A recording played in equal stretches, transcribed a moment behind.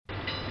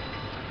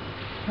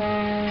Welcome,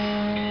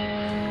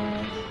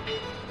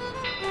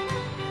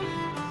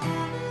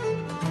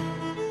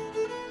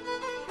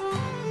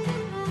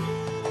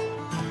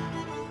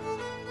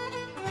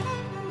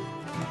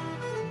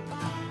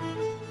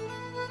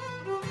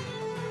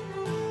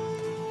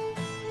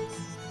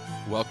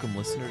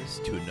 listeners,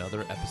 to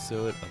another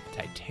episode of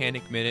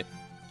Titanic Minute,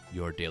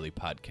 your daily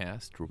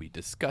podcast where we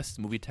discuss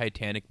the movie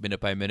Titanic minute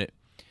by minute.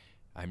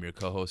 I'm your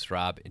co-host,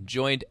 Rob, and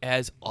joined,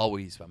 as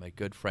always, by my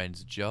good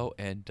friends Joe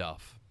and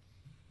Duff.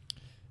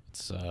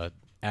 It's an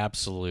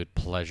absolute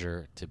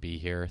pleasure to be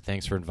here.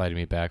 Thanks for inviting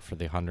me back for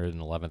the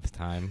 111th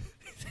time.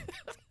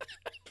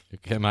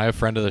 Am I a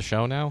friend of the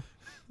show now?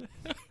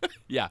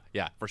 Yeah,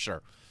 for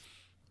sure.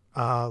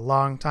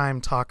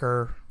 Long-time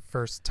talker,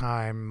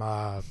 first-time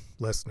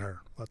listener,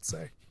 let's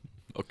say.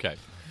 Okay.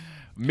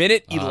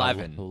 Minute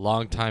 11.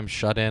 Long-time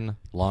shut-in,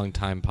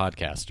 long-time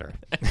podcaster.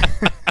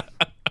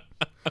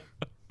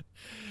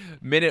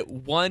 Minute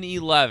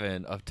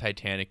 111 of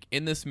Titanic.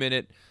 In this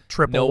minute,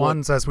 Triple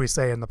ones, as we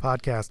say in the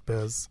podcast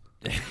biz.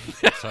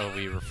 So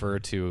we refer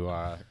to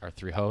our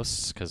three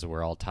hosts because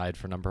we're all tied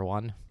for number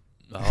one.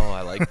 Oh,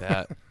 I like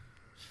that.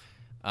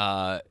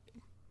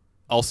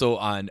 Also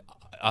on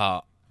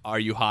Are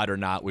You Hot or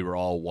Not, we were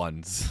all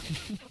ones.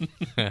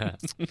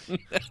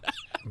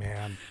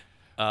 Man.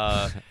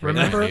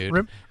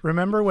 Remember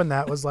Remember when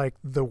that was like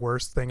the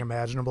worst thing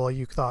imaginable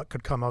you thought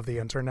could come of the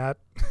internet?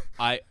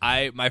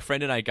 My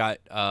friend and I got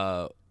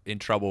in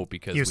trouble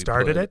because you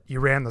started it?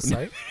 You ran the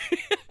site?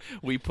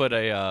 we put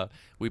our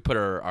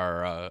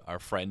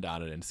friend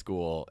on it in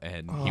school,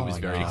 and he was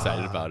very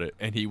excited about it,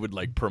 and he would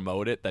like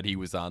promote it that he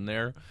was on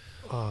there.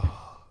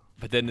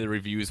 But then the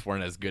reviews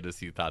weren't as good as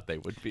he thought they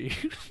would be.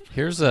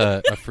 Here's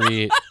a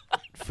free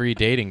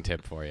dating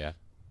tip for you,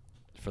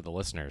 for the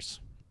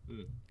listeners.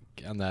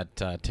 On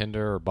that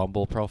Tinder or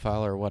Bumble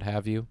profile or what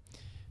have you,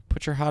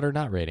 put your hot or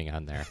not rating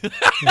on there.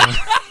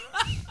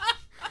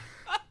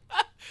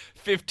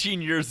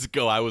 15 years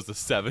ago, I was a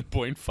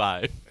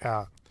 7.5.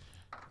 Yeah.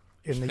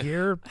 In the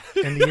year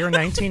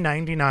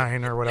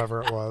 1999 or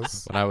whatever it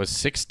was. When I was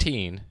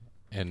 16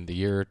 in the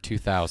year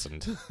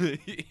 2000, I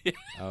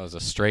was a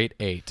straight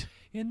 8.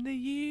 In the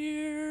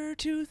year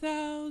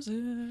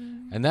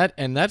 2000.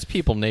 And that's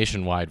people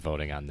nationwide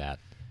voting on that.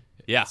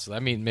 Yeah. So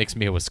that makes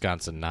me a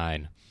Wisconsin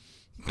 9.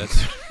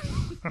 That's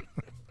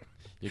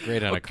you're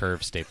great on a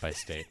curve state by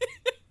state.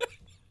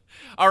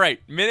 All right,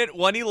 minute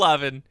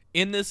 111.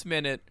 In this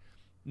minute,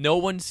 no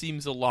one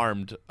seems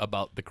alarmed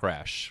about the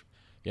crash.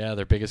 Yeah,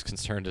 their biggest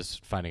concern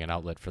is finding an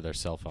outlet for their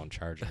cell phone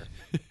charger.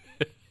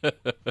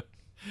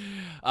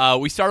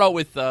 We start out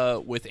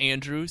with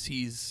Andrews.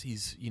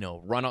 He's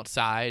run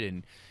outside,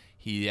 and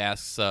he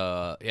asks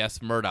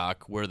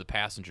Murdoch where the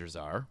passengers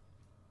are.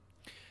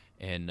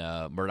 And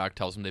Murdoch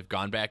tells him they've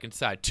gone back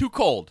inside. Too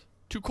cold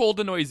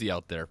and noisy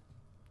out there,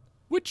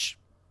 which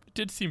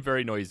did seem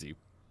very noisy.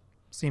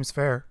 Seems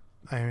fair.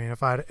 I mean,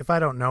 if I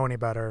don't know any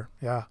better,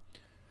 yeah.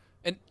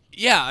 And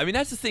yeah, I mean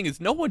that's the thing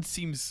is no one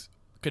seems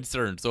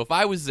concerned. So if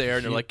I was there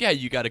and they're like, yeah,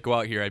 you got to go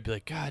out here, I'd be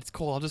like, God, it's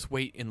cold. I'll just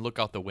wait and look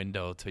out the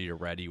window till you're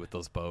ready with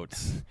those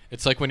boats.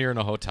 It's like when you're in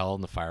a hotel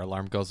and the fire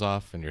alarm goes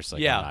off and you're just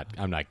like, yeah.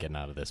 I'm not getting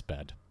out of this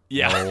bed.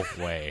 Yeah. No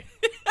way.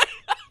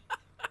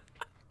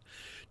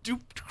 Do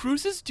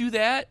cruises do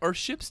that or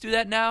ships do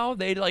that now?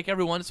 They like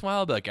every once in a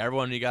while be like,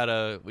 everyone, we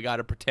gotta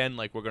pretend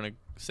like we're gonna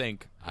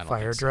sink.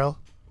 Fire drill.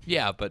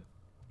 Yeah, but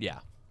yeah.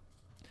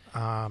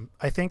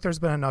 I think there's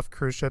been enough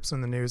cruise ships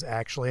in the news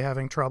actually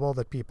having trouble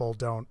that people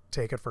don't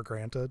take it for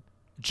granted.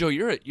 Joe,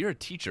 you're a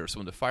teacher, so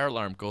when the fire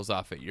alarm goes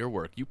off at your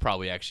work, you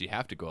probably actually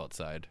have to go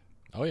outside.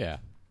 Oh yeah.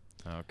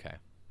 Okay.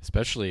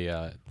 Especially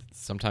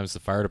sometimes the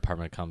fire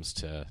department comes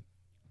to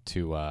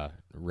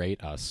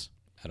rate us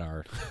at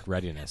our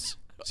readiness.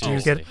 Do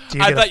you get a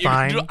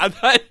fine? I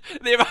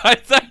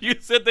thought you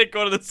said they'd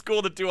go to the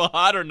school to do a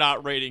hot or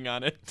not rating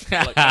on it.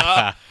 Like,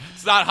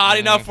 it's not hot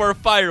enough for a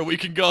fire. We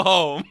can go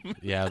home.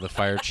 Yeah, the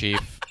fire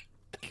chief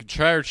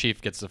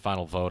gets the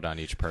final vote on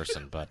each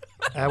person, but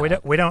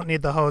we don't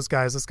need the hose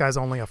guys. This guy's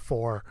only a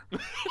 4.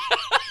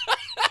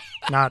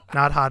 Not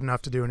hot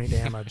enough to do any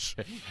damage.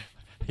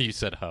 You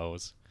said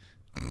hose.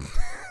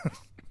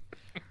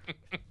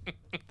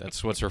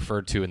 That's what's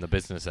referred to in the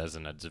business as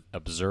an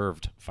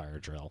observed fire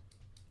drill.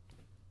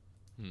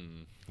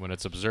 When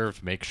it's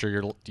observed, make sure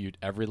you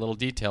every little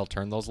detail,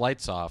 turn those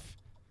lights off.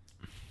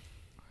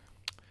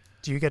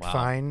 Do you get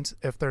fined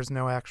if there's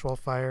no actual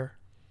fire?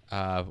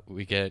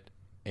 We get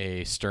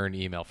a stern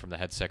email from the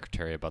head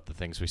secretary about the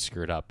things we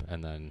screwed up,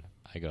 and then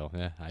I go,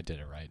 I did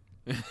it right.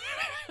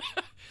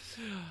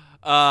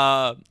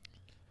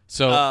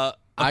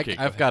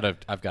 I've got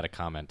a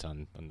comment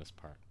on this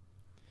part.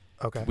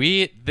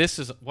 Okay. This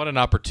is what an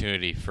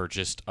opportunity for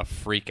just a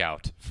freak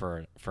out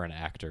for an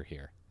actor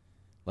here.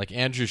 Like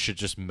Andrew should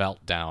just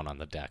melt down on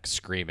the deck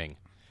screaming,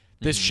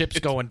 "This ship's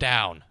going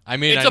down." I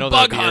mean, it's a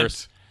bug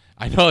hunt.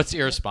 I know it's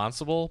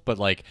irresponsible, but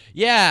like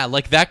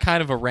that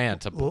kind of a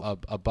rant,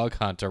 a bug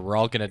hunt, or we're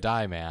all gonna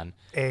die, man.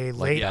 A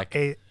late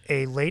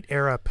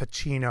era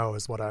Pacino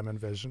is what I'm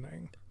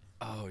envisioning.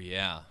 Oh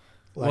yeah.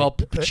 Well,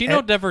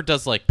 Pacino never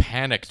does like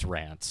panicked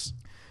rants.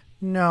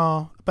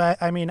 No, but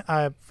I mean,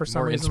 for some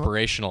More reason,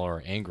 inspirational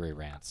or angry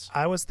rants.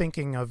 I was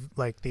thinking of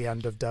like the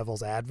end of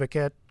Devil's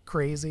Advocate.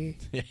 Crazy.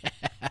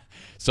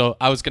 So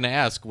I was going to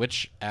ask,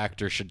 which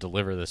actor should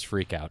deliver this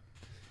freak out?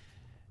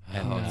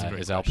 And that's a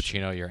great is Al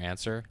question. Pacino your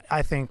answer?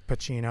 I think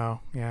Pacino.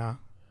 Yeah.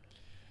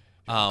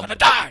 Gonna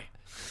die.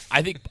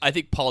 I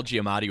think Paul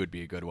Giamatti would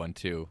be a good one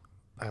too,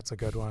 That's a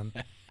good one.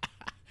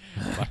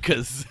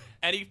 because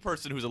any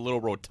person who's a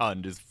little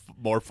rotund is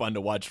more fun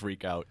to watch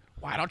freak out.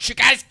 Why don't you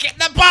guys get in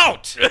the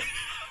boat?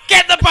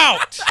 Get in the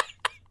boat!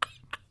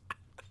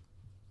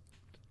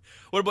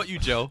 What about you,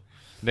 Joe?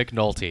 Nick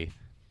Nolte.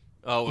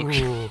 Oh,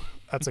 okay. Ooh,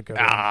 that's a good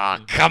one. Ah,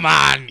 come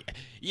on.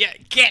 Yeah,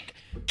 get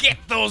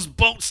those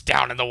boats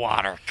down in the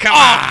water. Come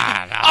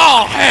on.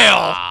 Oh, hell.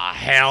 Ah,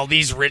 hell,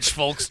 these rich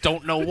folks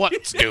don't know what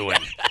it's doing.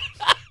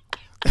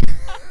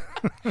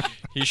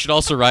 He should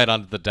also ride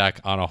onto the deck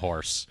on a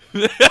horse.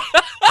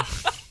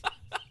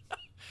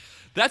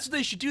 That's what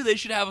they should do. They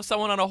should have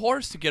someone on a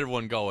horse to get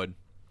everyone going.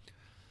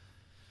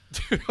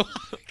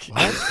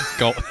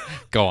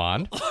 Go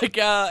on. Like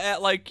at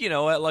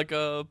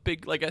a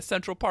big at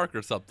Central Park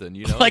or something,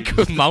 you know?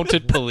 Like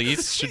mounted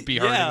police should be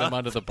herding Yeah. them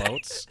onto the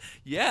boats.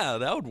 Yeah,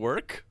 that would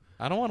work.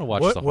 I don't want to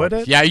watch Would- the would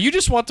horse. it? Yeah, you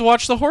just want to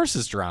watch the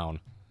horses drown.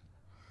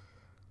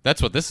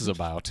 That's what this is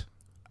about.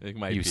 It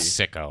might You be.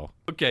 sicko.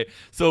 Okay,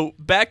 so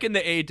back in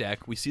the A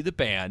deck, we see the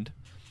band,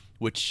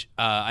 which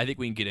I think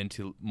we can get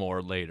into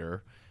more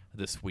later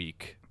this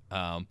week.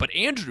 But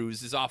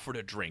Andrews is offered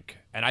a drink,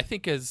 and I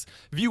think as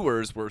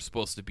viewers, we're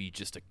supposed to be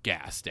just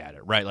aghast at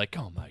it, right? Like,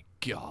 oh my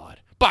god,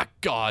 by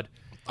God,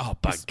 Oh,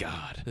 by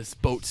God. this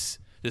boat's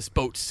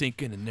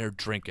sinking, and they're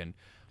drinking.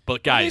 But What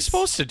are they guys,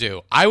 supposed to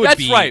do? I would that's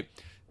be right.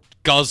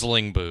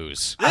 guzzling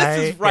booze. This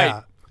is right.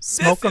 Yeah.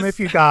 Smoke This them is- if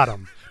you got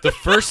them. The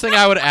first thing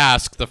I would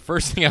ask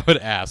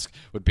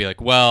would be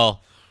like,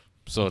 well,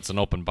 so it's an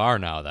open bar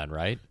now then,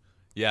 right?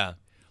 Yeah.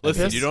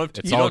 Listen, This- you don't have to,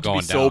 It's you all don't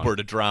have to be going down. sober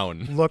to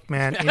drown. Look,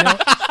 man,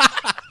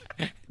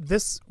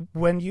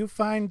 when you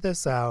find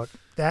this out,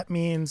 that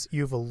means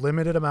you've a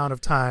limited amount of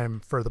time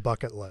for the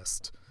bucket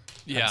list.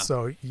 Yeah.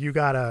 So you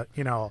gotta,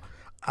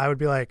 I would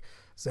be like,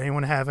 does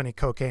anyone have any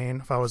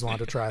cocaine if I was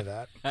wanting to try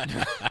that?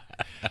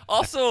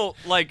 Also,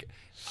 like,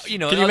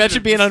 Can you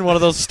imagine being on one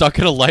of those stuck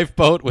in a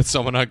lifeboat with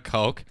someone on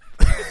coke?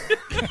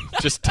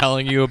 Just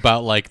telling you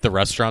about like the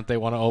restaurant they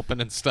want to open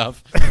and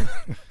stuff.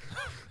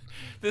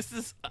 This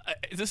is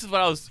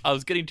what I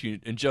was getting to,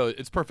 and Joe,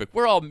 it's perfect.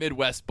 We're all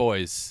Midwest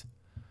boys.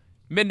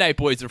 Midnight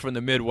boys are from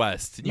the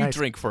Midwest, and you Nice.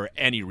 drink for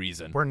any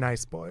reason. We're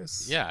nice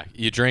boys. Yeah,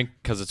 you drink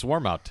because it's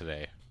warm out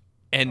today,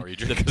 And or you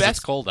drink the because it's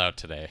best cold out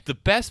today. the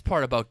best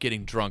part about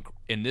getting drunk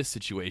in this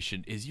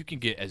situation is you can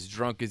get as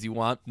drunk as you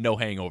want, no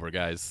hangover,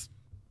 guys.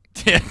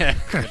 Good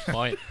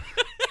point.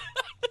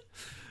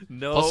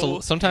 No. Also,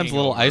 sometimes a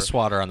little hangover. ice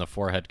water on the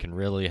forehead can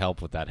really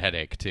help with that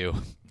headache too.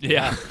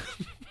 Yeah.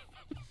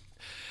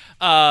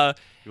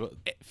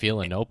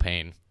 Feeling no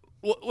pain.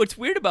 What's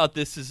weird about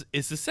this is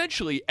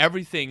essentially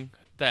everything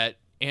that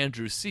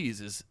Andrew sees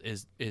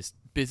is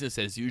business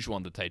as usual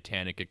on the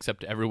Titanic,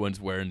 except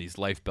everyone's wearing these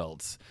life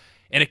belts,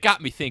 and it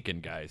got me thinking,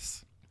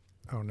 guys.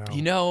 Oh no.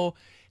 You know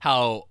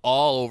how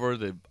all over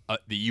the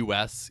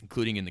U.S.,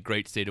 including in the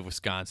great state of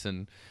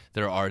Wisconsin,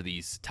 there are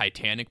these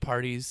Titanic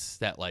parties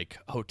that like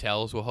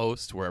hotels will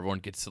host, where everyone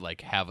gets to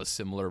like have a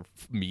similar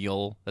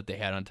meal that they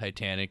had on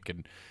Titanic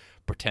and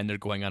pretend they're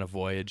going on a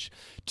voyage.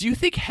 Do you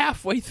think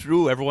halfway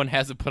through everyone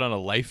hasn't put on a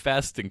life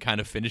vest and kind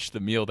of finished the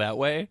meal that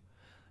way?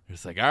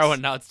 It's like, all right,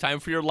 now it's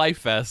time for your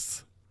life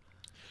vests.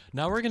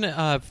 Now we're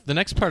gonna the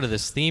next part of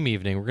this theme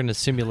evening. We're gonna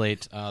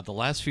simulate the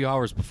last few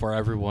hours before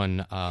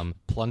everyone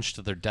plunged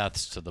to their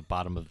deaths to the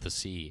bottom of the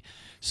sea.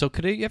 So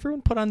could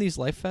everyone put on these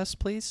life vests,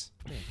 please?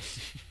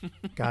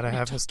 Gotta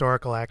have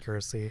historical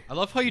accuracy. I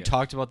love how you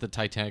talked about the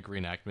Titanic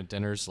reenactment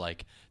dinners,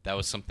 like that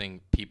was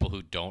something people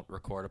who don't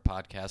record a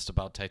podcast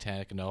about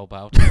Titanic know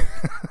about.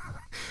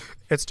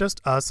 It's just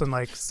us and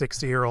like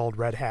 60-year-old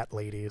red hat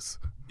ladies.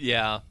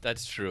 Yeah,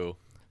 that's true.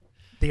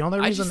 The only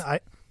I reason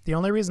just- the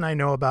only reason I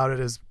know about it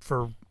is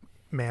for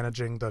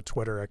managing the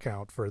Twitter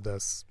account for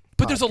this.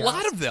 But there's a podcast.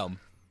 lot of them.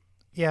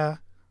 Yeah,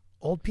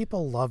 old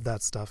people love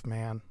that stuff,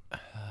 man.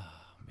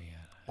 Man,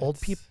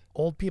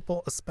 Old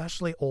people,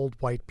 especially old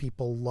white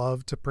people,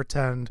 love to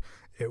pretend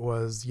it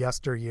was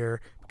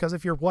yesteryear because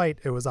if you're white,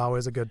 it was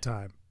always a good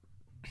time.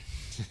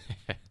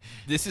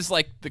 this is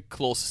like the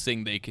closest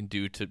thing they can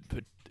do to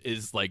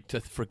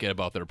forget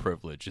about their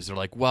privileges. They're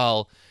like,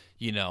 well,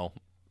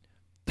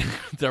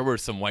 there were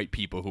some white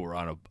people who were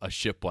on a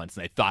ship once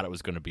and they thought it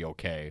was going to be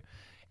okay,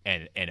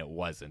 and it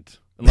wasn't.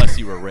 Unless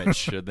you were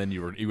rich, then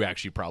you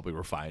actually probably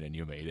were fine and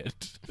you made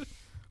it.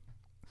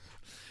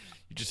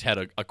 You just had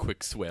a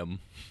quick swim.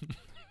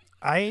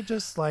 I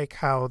just like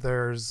how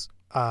there's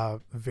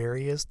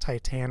various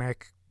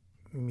Titanic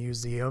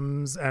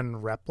museums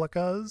and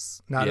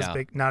replicas. Not Yeah.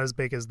 as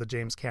big as the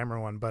James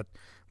Cameron one, but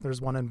there's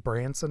one in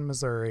Branson,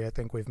 Missouri, I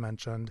think we've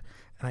mentioned.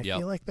 And I Yep.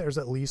 feel like there's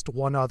at least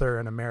one other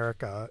in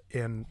America,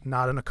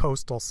 not in a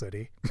coastal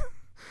city.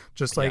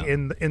 Just like Yeah.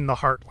 in the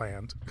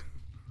heartland.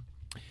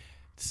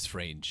 It's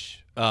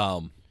strange.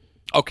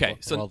 Okay,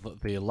 so well,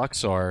 the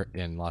Luxor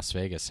in Las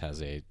Vegas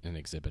has an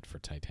exhibit for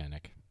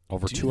Titanic.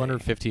 Over Do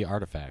 250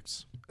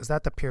 artifacts. Is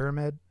that the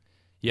pyramid?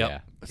 yep.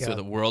 Yeah. So Yeah.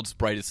 the world's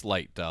brightest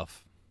light,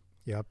 Duff.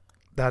 Yep.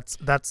 That's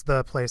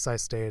the place I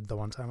stayed the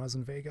one time I was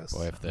in Vegas.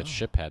 Boy, if that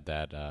ship had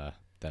that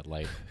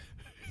light,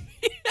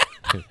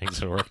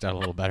 things would have worked out a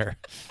little better.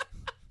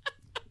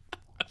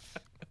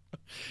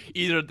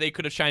 Either they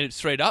could have shined it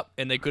straight up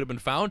and they could have been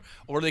found,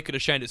 or they could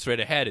have shined it straight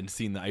ahead and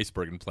seen the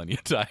iceberg in plenty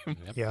of time.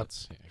 Yep. Yep.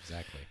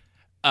 Exactly.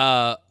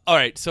 All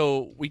right,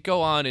 so we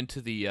go on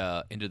into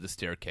the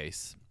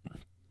staircase,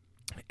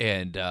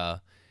 and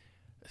a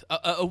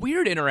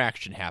weird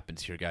interaction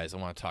happens here, guys. I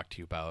want to talk to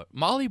you about.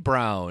 Molly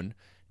Brown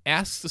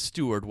asks the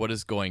steward what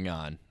is going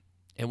on,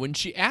 and when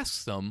she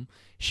asks them,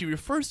 she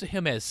refers to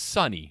him as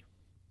Sonny.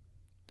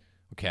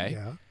 Okay,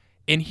 Yeah.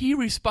 and he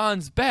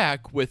responds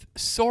back with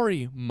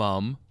 "Sorry,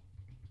 Mum."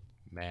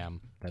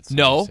 Ma'am.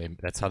 No.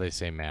 That's how they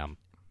say ma'am.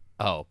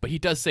 Oh, but he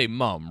does say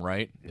 "Mum,"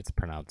 right? It's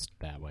pronounced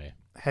that way.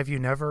 Have you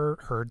never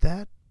heard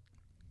that?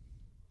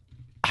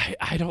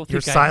 I don't think Your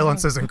I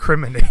silence have. is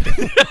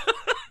incriminating.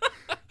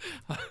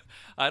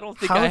 I don't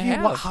think how I have you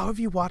have. how have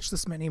you watched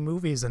this many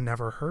movies and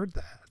never heard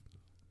that?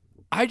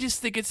 I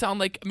just think it sounds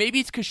like maybe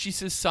it's because she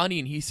says Sonny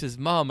and he says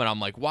Mum, and I'm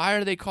like, why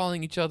are they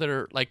calling each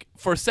other? Like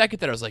for a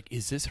second there, I was like,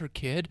 is this her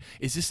kid?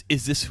 Is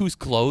this whose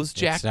clothes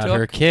Jack It's not took?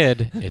 her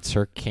kid. It's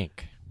her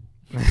kink.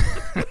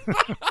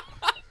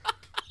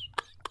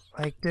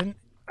 Like,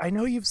 I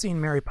know you've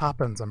seen Mary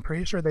Poppins. I'm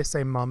pretty sure they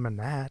say mum in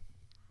that.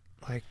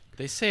 Like,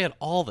 They say it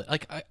all the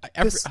like.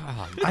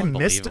 I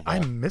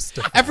missed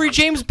it. Every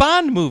James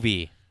Bond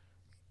movie.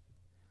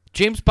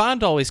 James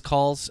Bond always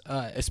calls,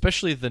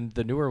 especially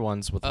the newer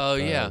ones with. Oh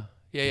yeah.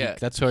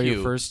 That's who he Q.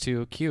 refers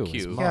to. Q. Q.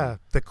 as mom. Yeah,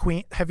 the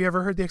queen. Have you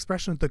ever heard the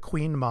expression "the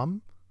queen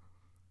mum"?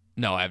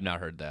 No, I have not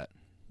heard that.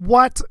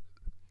 What?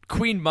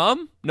 Queen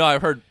Mum? No, I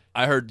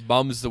heard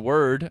Mum's the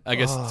word. I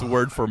guess it's a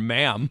word for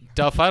ma'am.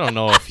 Duff, I don't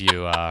know if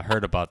you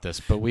heard about this,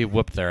 but we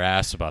whooped their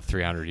ass about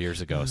 300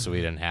 years ago, so we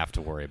didn't have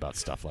to worry about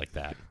stuff like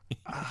that.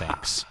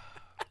 Thanks.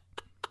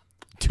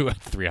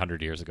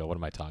 300 years ago. What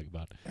am I talking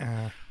about?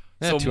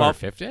 So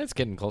 250. It's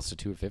getting close to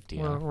 250.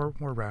 Yeah.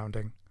 We're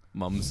rounding.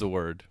 Mum's the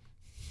word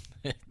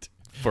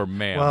for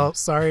ma'am. Well,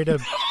 sorry to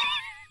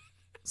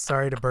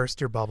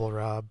burst your bubble,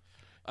 Rob.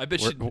 I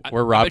bet you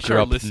We're I Rob bet you our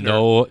grew up.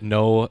 listener,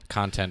 No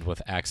content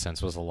with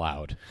accents was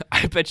allowed.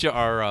 I bet you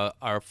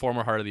our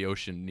former Heart of the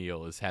Ocean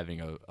Neil is having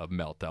a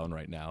meltdown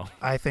right now.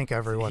 I think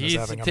everyone is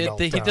having a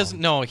meltdown. He doesn't.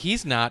 No,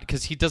 he's not,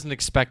 because he doesn't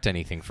expect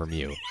anything from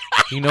you.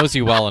 He knows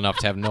you well enough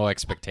to have no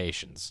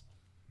expectations.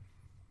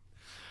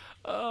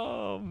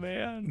 Oh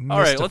man! All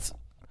right,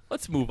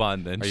 let's move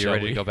on then. Are you shall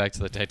ready we? to go back to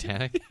the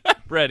Titanic?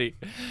 Ready.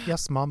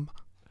 Yes, mum.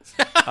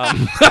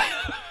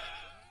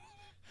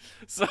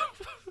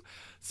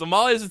 So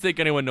Molly doesn't think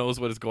anyone knows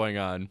what is going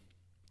on.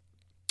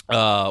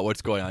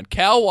 What's going on?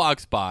 Cal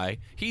walks by.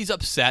 He's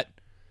upset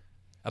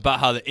about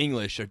how the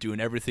English are doing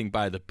everything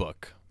by the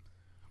book.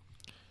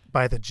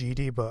 By the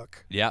GD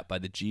book. Yeah, by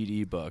the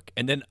GD book.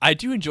 And then I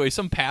do enjoy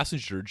some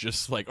passenger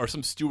or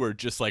some steward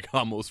just like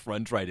almost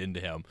runs right into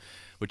him,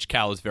 which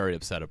Cal is very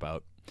upset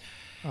about.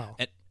 Oh.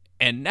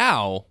 And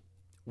now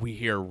we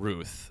hear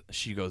Ruth.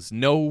 She goes,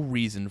 "No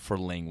reason for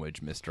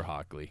language, Mr.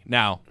 Hockley."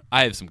 Now,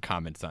 I have some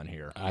comments on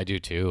here. I do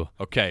too.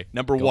 Okay,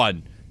 number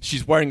one,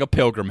 she's wearing a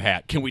pilgrim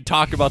hat. Can we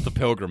talk about the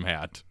pilgrim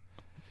hat?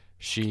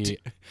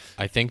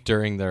 I think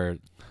during their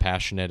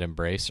passionate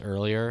embrace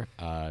earlier,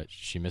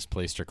 she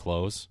misplaced her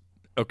clothes.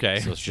 Okay.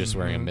 So she's just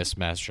wearing a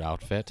mismatched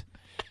outfit.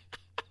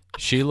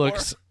 She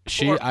looks.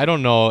 I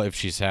don't know if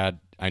she's had.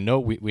 I know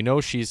we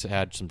know she's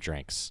had some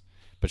drinks,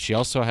 but she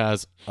also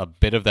has a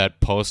bit of that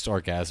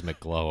post-orgasmic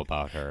glow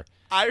about her.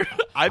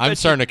 I'm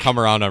starting to come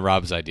around on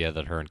Rob's idea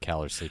that her and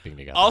Cal are sleeping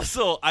together.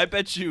 Also, I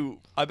bet you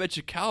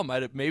Cal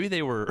might have. Maybe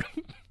they were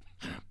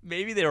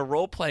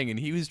role playing, and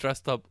he was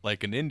dressed up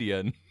like an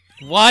Indian.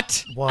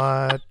 What?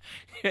 What?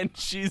 And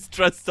she's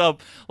dressed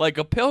up like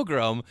a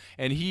pilgrim,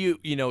 and he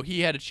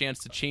had a chance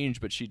to change,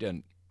 but she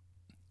didn't.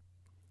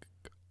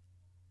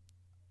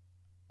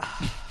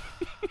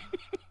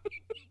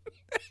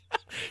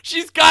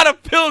 She's got a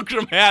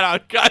pilgrim hat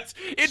on, guys.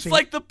 It's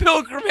like the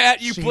pilgrim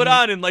hat you put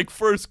on in like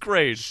first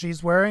grade.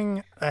 She's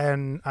wearing,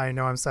 and I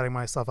know I'm setting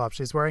myself up,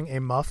 she's wearing a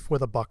muff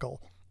with a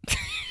buckle.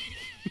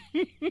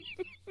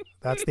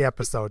 That's the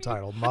episode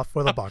title, Muff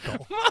with a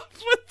Buckle.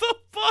 Muff with a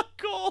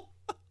buckle.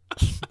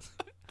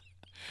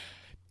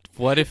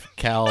 What if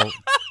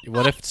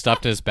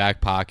stuffed in his back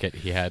pocket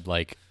he had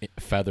like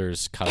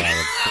feathers cut out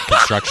of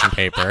construction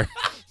paper?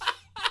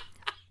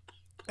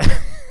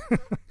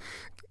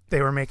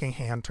 They were making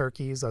hand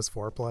turkeys as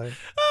foreplay.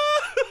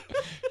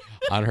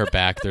 On her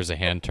back there's a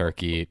hand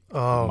turkey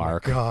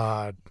mark. Oh, my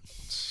God.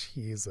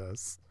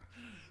 Jesus.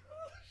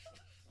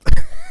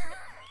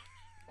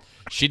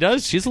 She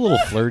does. She's a little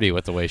flirty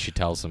with the way she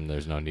tells him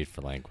there's no need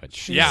for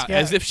language. Yeah,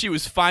 as if she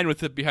was fine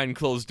with it behind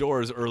closed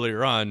doors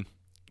earlier on.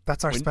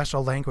 That's our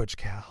special language,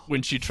 Cal.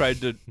 When she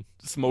tried to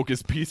smoke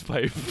his peace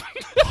pipe.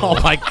 Oh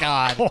my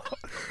God.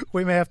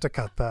 We may have to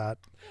cut that.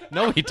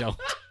 No, we don't.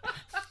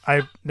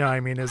 I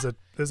mean, is that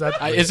Is it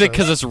racist?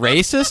 because it's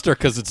racist or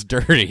because it's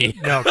dirty?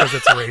 No, because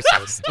it's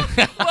racist.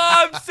 Well,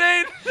 I'm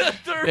saying that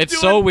they're It's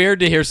doing... so weird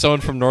to hear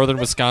someone from northern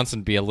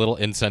Wisconsin be a little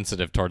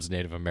insensitive towards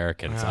Native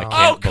Americans. I Oh. can't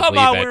Oh, come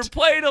believe on. it. We're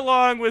playing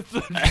along with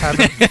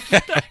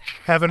the...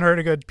 Haven't heard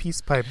a good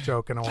peace pipe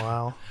joke in a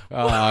while.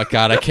 Oh,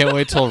 God, I can't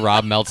wait till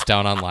Rob melts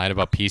down online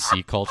about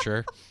PC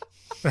culture.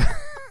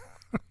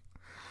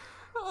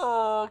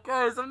 Oh,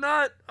 guys, I'm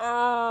not...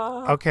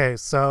 Oh. Okay,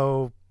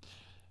 so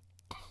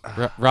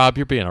Rob,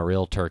 you're being a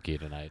real turkey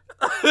tonight.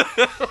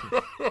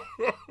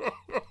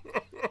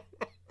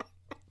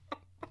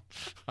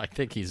 I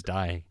think he's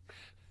dying.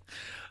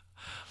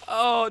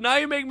 Oh, now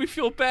you make me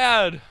feel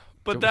bad.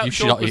 But that You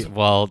joke should,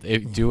 was...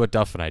 do what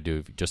Duff and I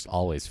do. Just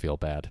always feel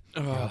bad.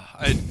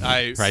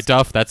 I Right,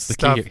 Duff? That's the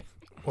stuff. key.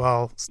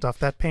 Well, stuff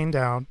that pain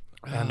down,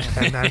 and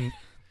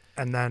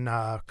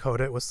then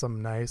coat it with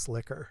some nice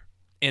liquor.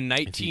 In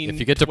 1912... If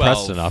you get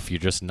depressed enough, you're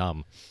just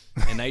numb.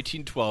 In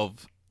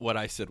 1912, what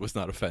I said was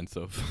not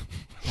offensive.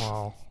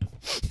 Well,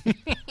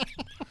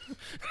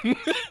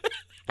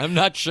 I'm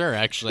not sure,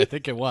 actually. I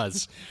think it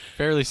was.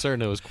 Fairly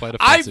certain it was quite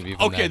offensive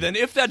even Okay, then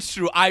if that's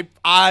true, I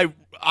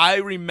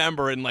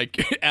remember in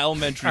like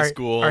elementary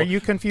school. Are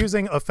you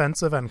confusing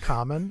offensive and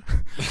common?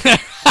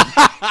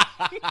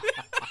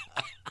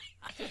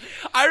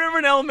 I remember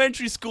in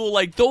elementary school,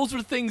 like those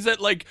were things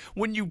that like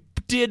when you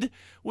did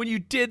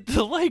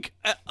the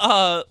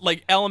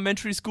like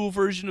elementary school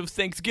version of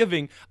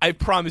Thanksgiving, I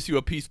promise you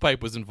a peace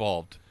pipe was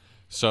involved.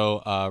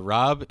 So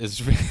Rob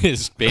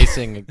is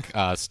basing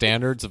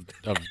standards of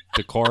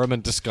decorum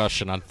and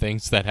discussion on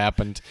things that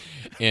happened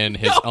in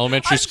his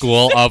elementary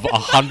school of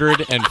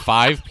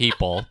 105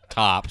 people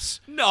tops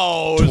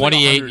No, it was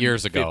 28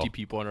 years ago. 50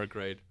 people in our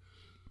grade.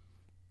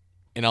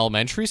 in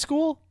elementary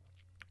school.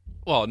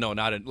 Well, no,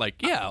 not in like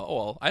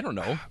well, I don't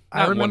know. I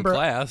Not remember- in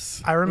one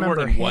class. I remember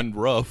we weren't in ha- one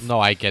roof. No,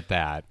 I get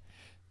that.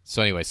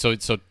 So anyway, so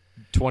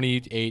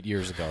 28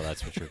 years ago,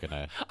 that's what you're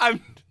gonna. I'm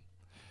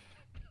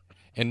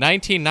In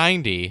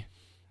 1990,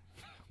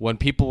 when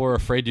people were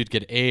afraid you'd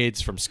get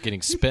AIDS from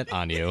getting spit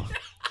on you,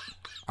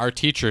 our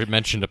teacher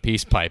mentioned a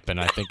peace pipe,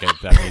 and I think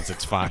that means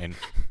it's fine.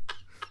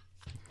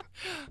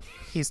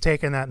 He's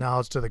taken that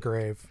knowledge to the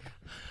grave.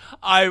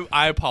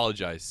 I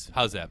apologize.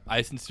 How's that?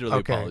 I sincerely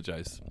Okay.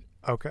 apologize.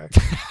 Okay.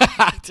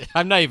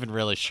 I'm not even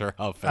really sure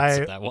how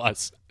offensive I- that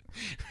was.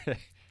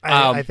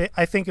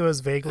 I think it was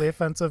vaguely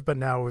offensive, but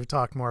now we've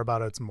talked more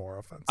about it, it's more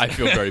offensive. I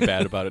feel very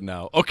bad about it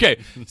now. Okay,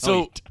 you so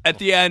don't. at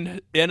the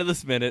end of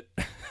this minute,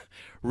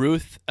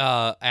 Ruth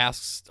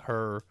asks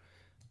her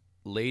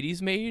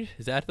lady's maid.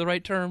 Is that the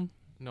right term?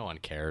 No one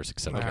cares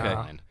except Okay.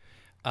 Caroline.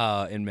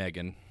 And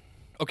Megan.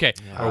 Okay,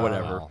 or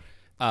whatever.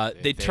 well,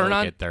 They turn will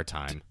on get their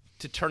time.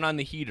 to turn on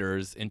the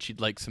heaters, and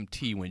she'd like some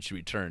tea when she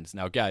returns.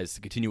 Now, guys,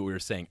 to continue what we were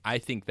saying, I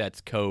think that's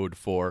code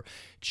for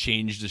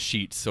change the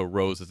sheets so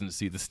Rose doesn't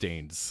see the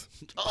stains.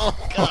 Oh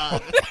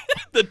God!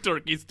 The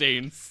turkey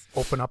stains.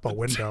 Open up a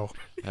window.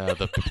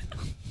 The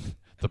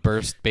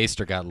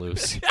baster got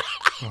loose.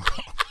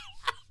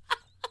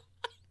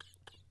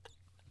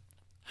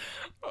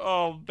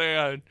 Oh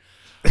man.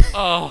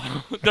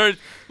 Oh,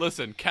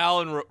 listen,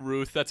 Cal and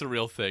Ruth. That's a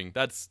real thing.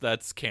 That's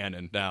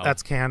canon now.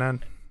 That's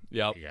canon.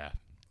 Yep. Yeah.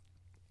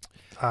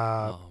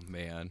 Oh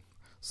man.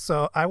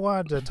 So I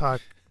wanted to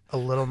talk a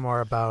little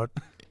more about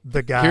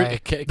the guy.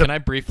 Can I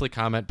briefly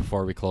comment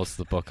before we close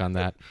the book on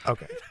that?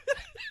 Okay.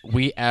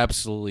 We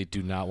absolutely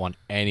do not want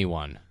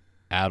anyone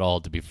at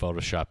all to be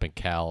photoshopping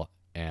Cal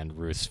and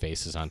Ruth's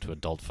faces onto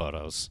adult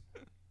photos.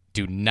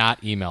 Do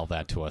not email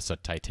that to us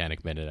at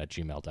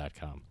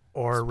titanicminute@gmail.com.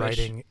 Or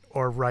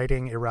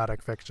writing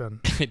erotic fiction.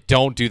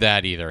 Don't do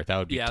that either. That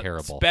would be Yeah,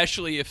 terrible.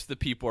 especially if the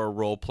people are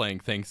role playing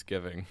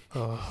Thanksgiving.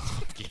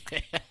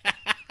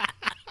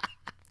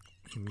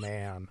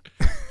 Man.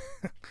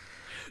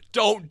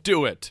 Don't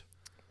do it.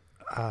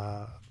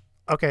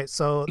 Okay,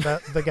 so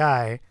the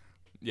guy,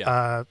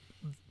 Yeah.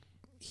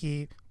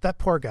 that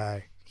poor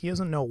guy, he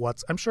doesn't know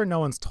I'm sure no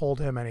one's told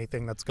him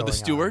anything that's going The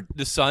steward,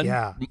 the son.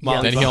 Yeah.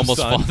 Mom's then he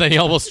son. then he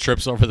almost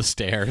trips over the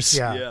stairs.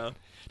 on. Yeah. Yeah.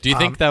 Do you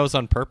think that was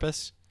on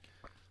purpose?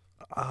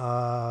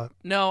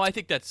 No, I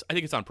think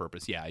it's on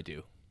purpose. Yeah, I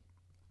do.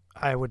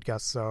 I would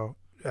guess so.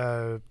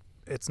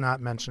 It's not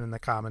mentioned in the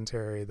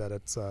commentary that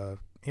it's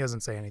he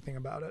doesn't say anything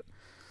about it.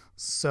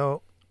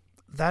 So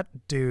that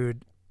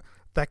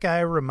guy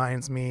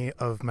reminds me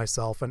of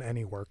myself in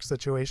any work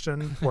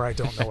situation where I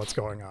don't know what's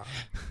going on.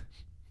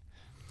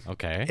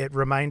 Okay. It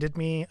reminded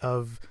me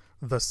of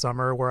the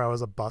summer where I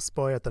was a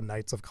busboy at the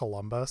Knights of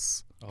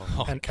Columbus.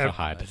 Oh and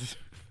God.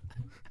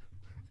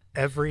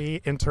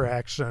 Every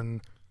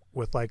interaction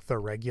with like the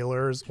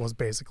regulars was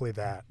basically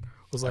that. It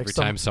was like Every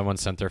time someone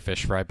sent their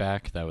fish fry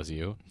back, that was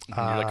you. You're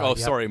like, oh, yep.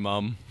 sorry,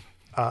 Mom.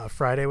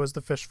 Friday was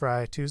the fish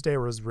fry. Tuesday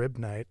was rib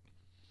night.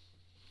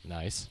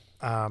 Nice.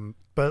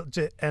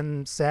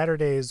 And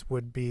Saturdays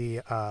would be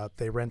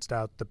they rented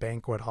out the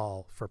banquet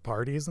hall for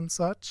parties and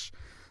such.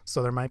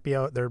 So there might be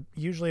there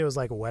usually it was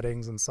like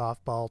weddings and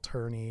softball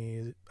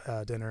tourney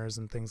dinners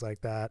and things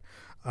like that.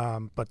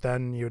 But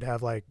then you'd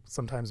have like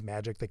sometimes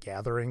Magic the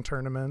Gathering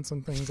tournaments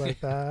and things like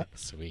that.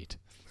 Sweet.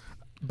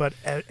 But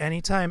at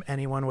any time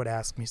anyone would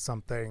ask me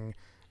something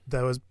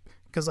that was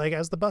because like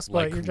as the busboy,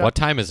 Like, your job, what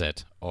time is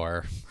it?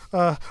 Or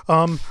I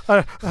don't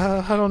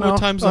know. what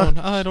time zone?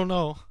 I don't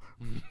know.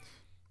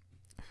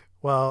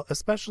 Well,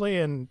 especially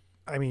in,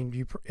 I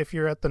mean, if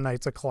you're at the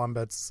Knights of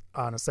Columbus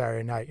on a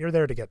Saturday night, you're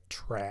there to get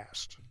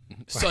trashed.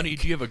 Sonny,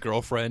 do you have a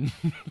girlfriend?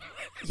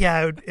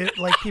 Yeah,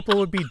 like people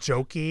would be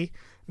jokey.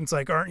 It's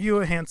like, aren't you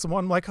a handsome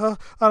one? I'm like, I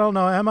don't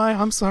know. Am I?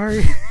 I'm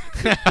sorry.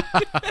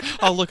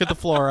 I'll look at the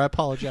floor. I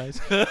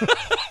apologize.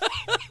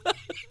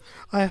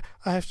 I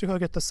have to go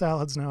get the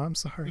salads now. I'm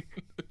sorry.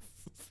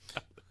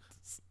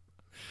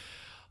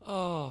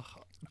 Oh,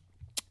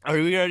 are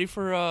we ready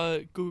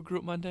for Google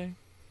Group Monday?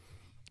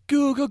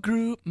 Google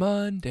Group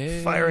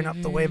Monday. Firing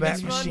up the Wayback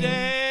It's Machine.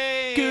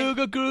 Monday.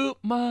 Google Group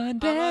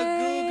Monday. I'm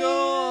a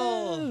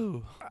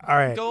Google. All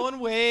right. Going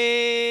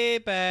way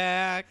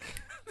back.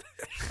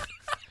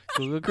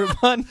 Google Group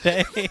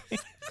Monday.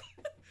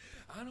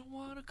 I don't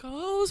want to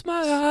close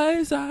my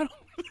eyes. I don't.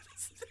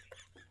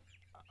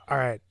 All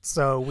right.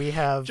 So we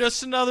have.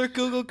 Just another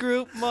Google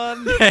Group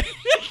Monday.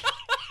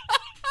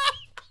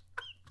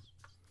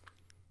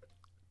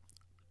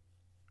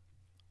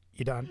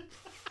 You done?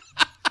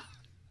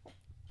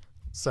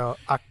 So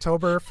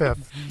October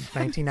 5th,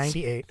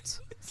 1998.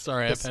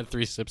 Sorry, I've had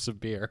 3 sips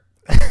of beer.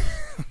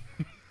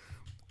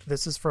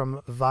 This is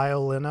from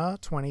Violina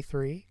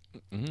 23.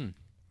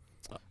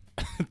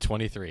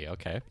 23,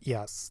 okay.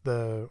 Yes,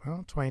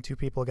 22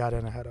 people got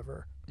in ahead of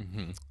her.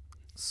 Mm-hmm.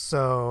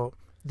 So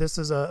this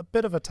is a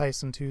bit of a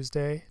Tyson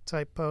Tuesday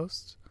type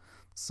post.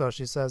 So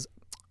she says,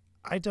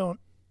 I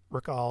don't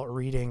recall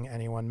reading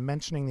anyone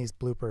mentioning these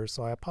bloopers,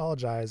 so I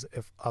apologize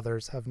if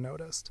others have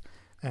noticed.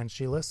 And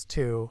she lists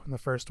 2, and the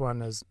first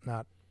one is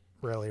not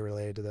really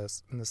related to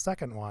this. And the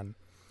second one,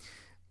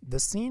 the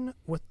scene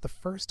with the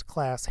first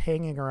class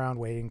hanging around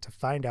waiting to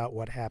find out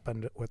what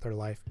happened with their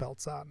life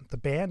belts on. The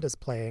band is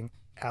playing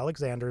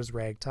Alexander's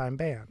Ragtime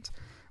Band,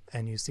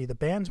 and you see the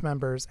band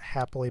members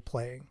happily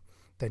playing.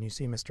 Then you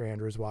see Mr.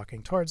 Andrews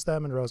walking towards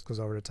them, and Rose goes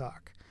over to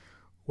talk.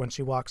 When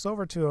she walks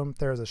over to him,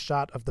 there is a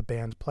shot of the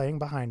band playing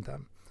behind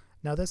them.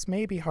 Now this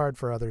may be hard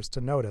for others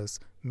to notice.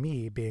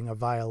 Me, being a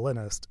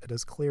violinist, it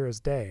is clear as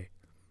day.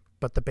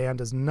 But the band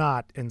is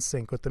not in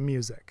sync with the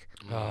music.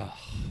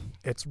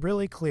 It's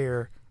really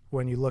clear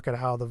when you look at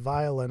how the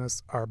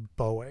violinists are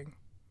bowing.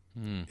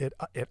 It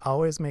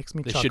always makes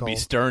me They chuckle. should be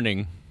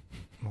sterning.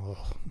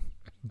 Oh,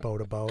 bow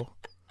to bow.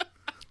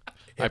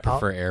 I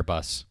prefer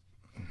Airbus.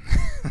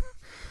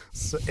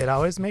 So it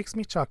always makes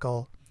me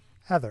chuckle,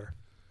 Heather.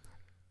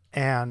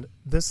 And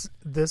this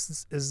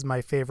is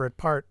my favorite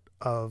part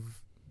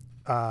of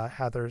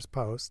Heather's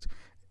post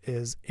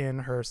is in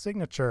her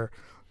signature.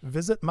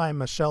 Visit my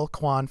Michelle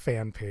Kwan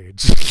fan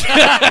page.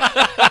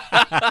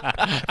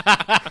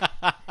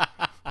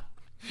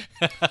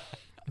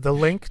 The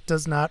link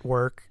does not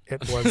work.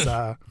 It was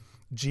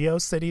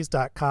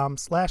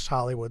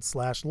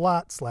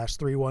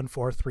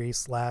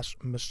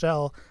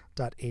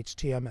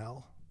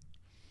geocities.com/hollywood/lot/3143/michelle.html.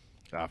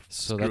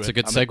 So that's a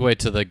good segue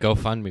to the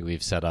GoFundMe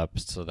we've set up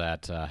so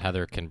that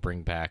Heather can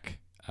bring back,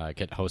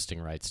 get hosting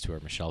rights to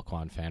her Michelle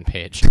Kwan fan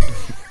page.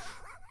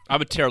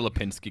 I'm a Tara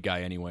Lipinski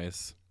guy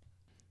anyways.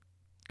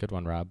 Good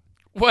one, Rob.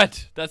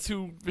 What? That's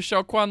who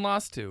Michelle Kwan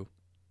lost to.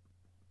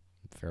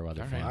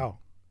 Fairweather fan. Wow.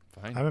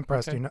 Fine. I'm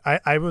impressed. Okay. You know,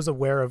 I was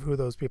aware of who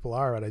those people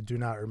are, but I do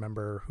not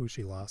remember who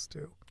she lost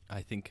to.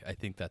 I think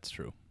that's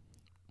true.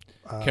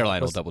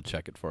 Caroline will double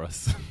check it for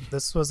us.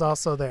 This was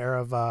also the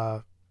era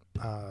of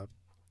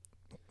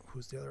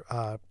who's the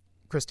other?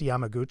 Christy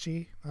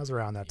Yamaguchi. That was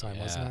around that time,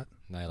 wasn't it?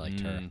 I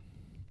liked her.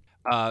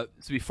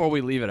 So before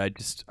we leave it, I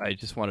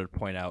just wanted to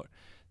point out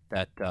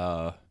that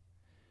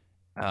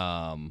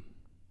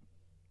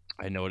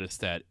I noticed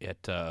that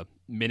at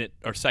minute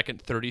or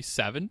second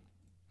 37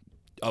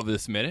 of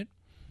this minute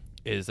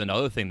is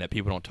another thing that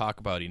people don't talk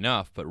about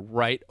enough, but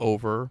right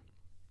over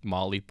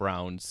Molly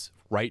Brown's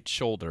right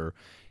shoulder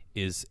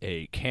is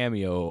a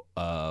cameo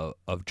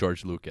of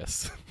George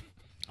Lucas.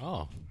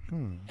 Oh.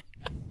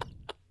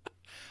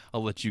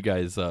 I'll let you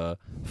guys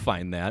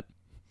find that.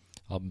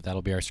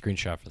 That'll be our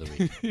screenshot for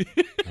the week.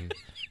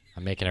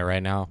 I'm making it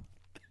right now.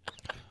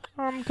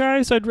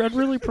 Guys, I'd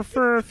really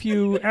prefer if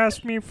you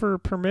asked me for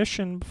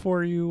permission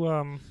before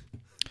you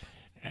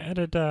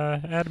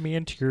added me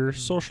into your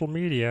social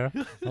media.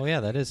 Oh, yeah,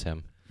 that is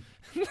him.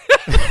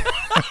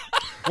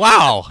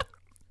 Wow.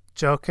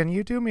 Joe, can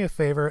you do me a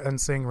favor and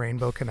sing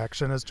Rainbow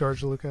Connection as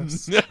George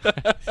Lucas?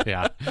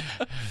 Yeah.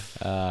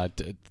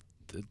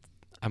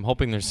 I'm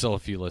hoping there's still a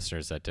few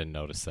listeners that didn't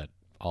notice that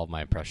all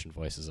my impression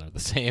voices are the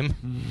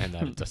same, and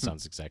that it just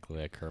sounds exactly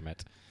like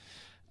Kermit.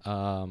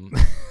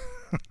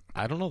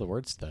 I don't know the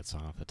words to that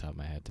song off the top of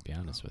my head, to be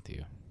honest with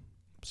you.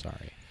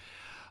 Sorry.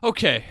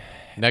 Okay.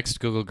 Next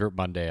Google Group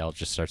Monday, I'll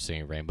just start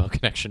singing Rainbow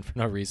Connection for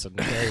no reason.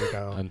 There you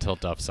go. Until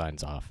Duff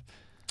signs off.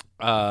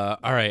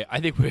 All right. I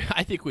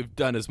think we've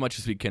done as much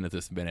as we can at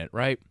this minute,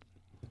 right?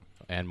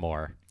 And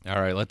more. All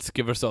right. Let's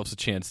give ourselves a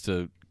chance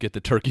to get the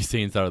turkey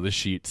stains out of the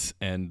sheets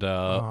and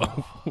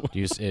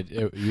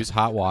Use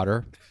hot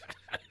water.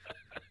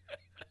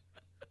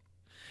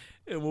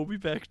 and we'll be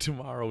back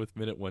tomorrow with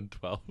minute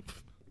 112.